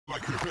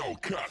Like a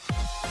Hellcat.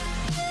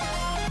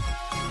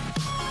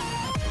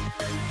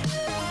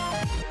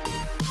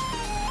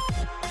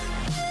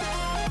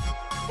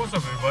 What's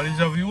up, everybody?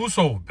 It's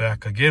Uso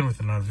back again with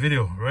another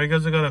video. Right,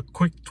 guys, I got a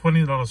quick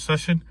 $20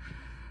 session.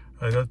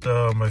 I got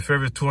my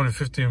favorite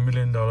 $250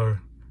 million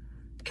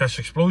cash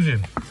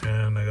explosion,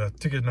 and I got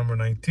ticket number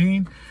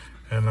 19,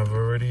 and I've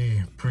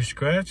already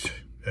pre-scratched,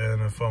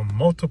 and I found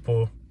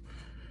multiple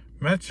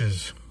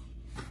matches,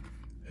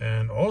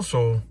 and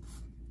also,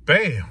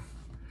 bam,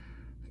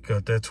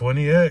 got that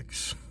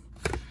 20x.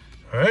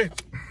 All right,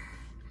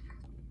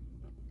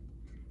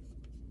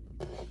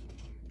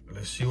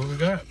 let's see what we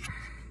got.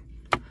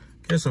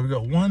 Okay, so we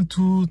got 1,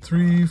 2,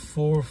 3,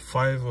 4,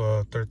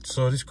 5, 30.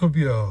 So this could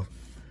be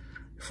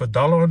if a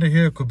dollar under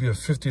here, it could be a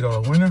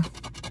 $50 winner.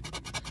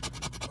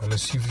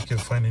 Let's see if we can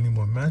find any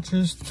more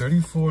matches.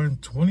 34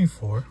 and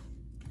 24.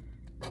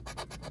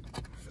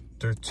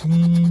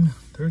 13,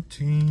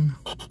 13.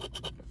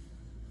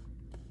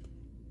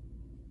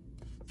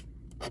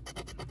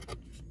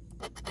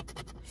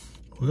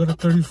 We got a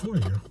 34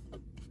 here.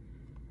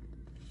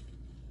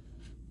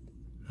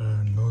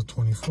 No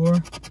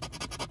 24.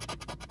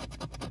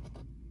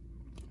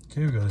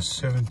 Okay, we got a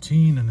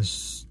 17 and a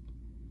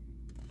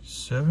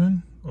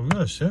 7. Oh, we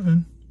got a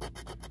 7.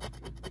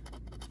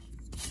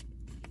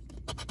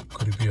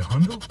 Could it be a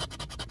hundo?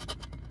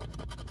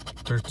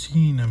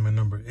 13 and my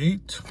number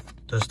 8.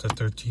 That's the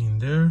 13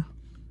 there.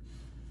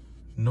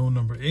 No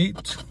number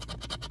 8.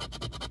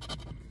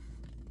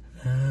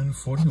 And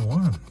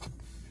 41.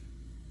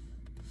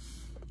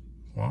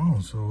 Wow,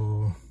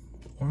 so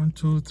 1,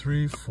 2,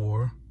 3,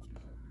 4.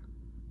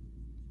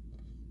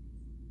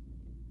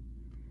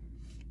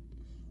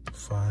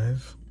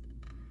 5,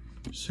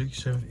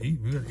 6, 7,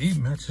 8. We got 8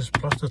 matches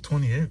plus the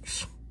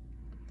 20x.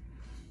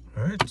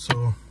 All right,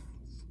 so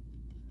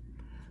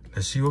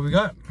let's see what we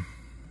got.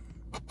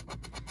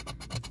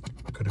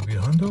 Could it be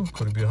a hundo?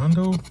 Could it be a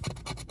hundo?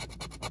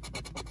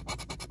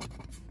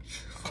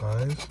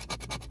 5.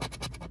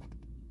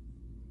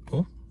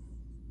 Oh,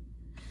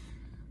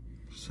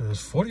 says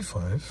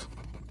 45.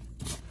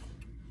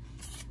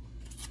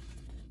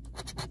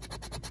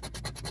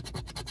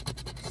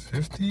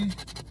 50.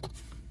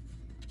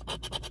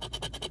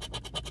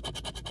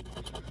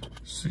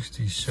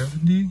 60,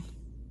 70.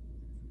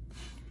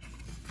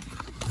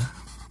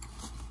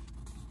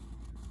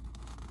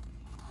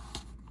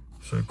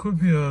 So it could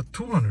be a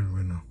 200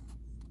 winner.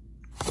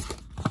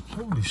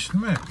 Holy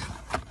smack.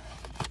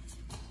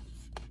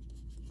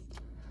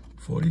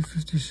 40,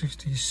 50,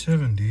 60,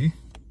 70.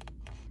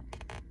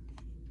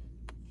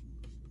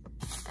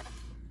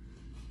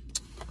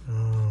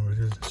 What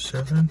is it?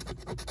 7.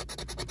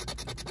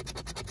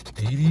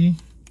 80.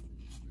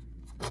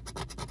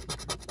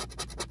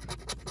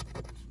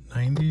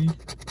 90,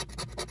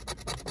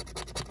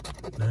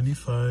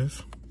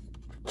 95,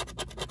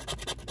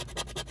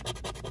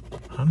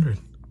 100.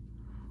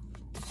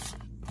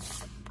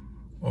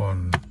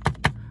 On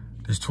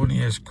this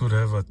 20x could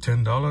have a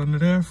 $10 under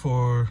there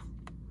for,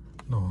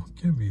 no, it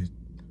can't be,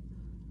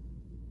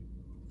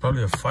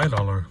 probably a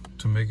 $5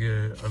 to make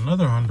it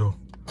another hundo.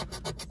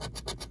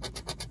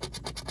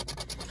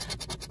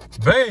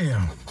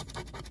 Bam!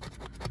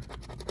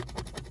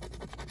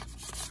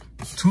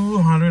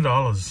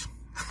 $200.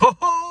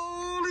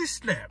 Holy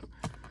snap.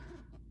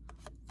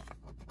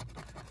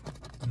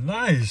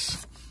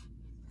 Nice.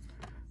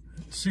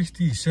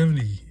 60,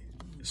 70,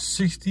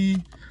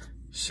 60,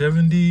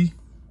 70,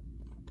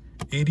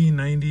 80,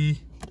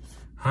 90,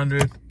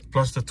 100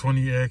 plus the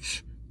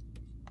 20x.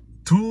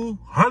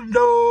 200.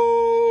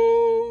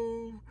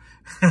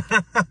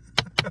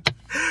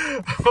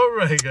 All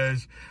right,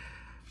 guys.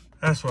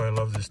 That's why I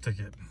love this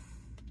ticket.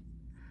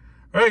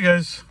 All right,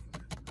 guys.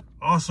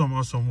 Awesome,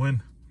 awesome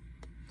win.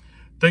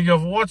 Thank you all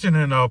for watching,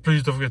 and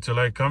please don't forget to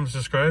like, comment,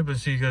 subscribe, and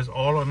see you guys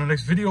all on the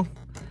next video.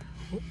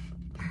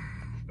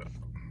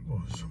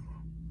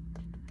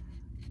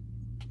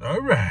 All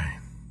right.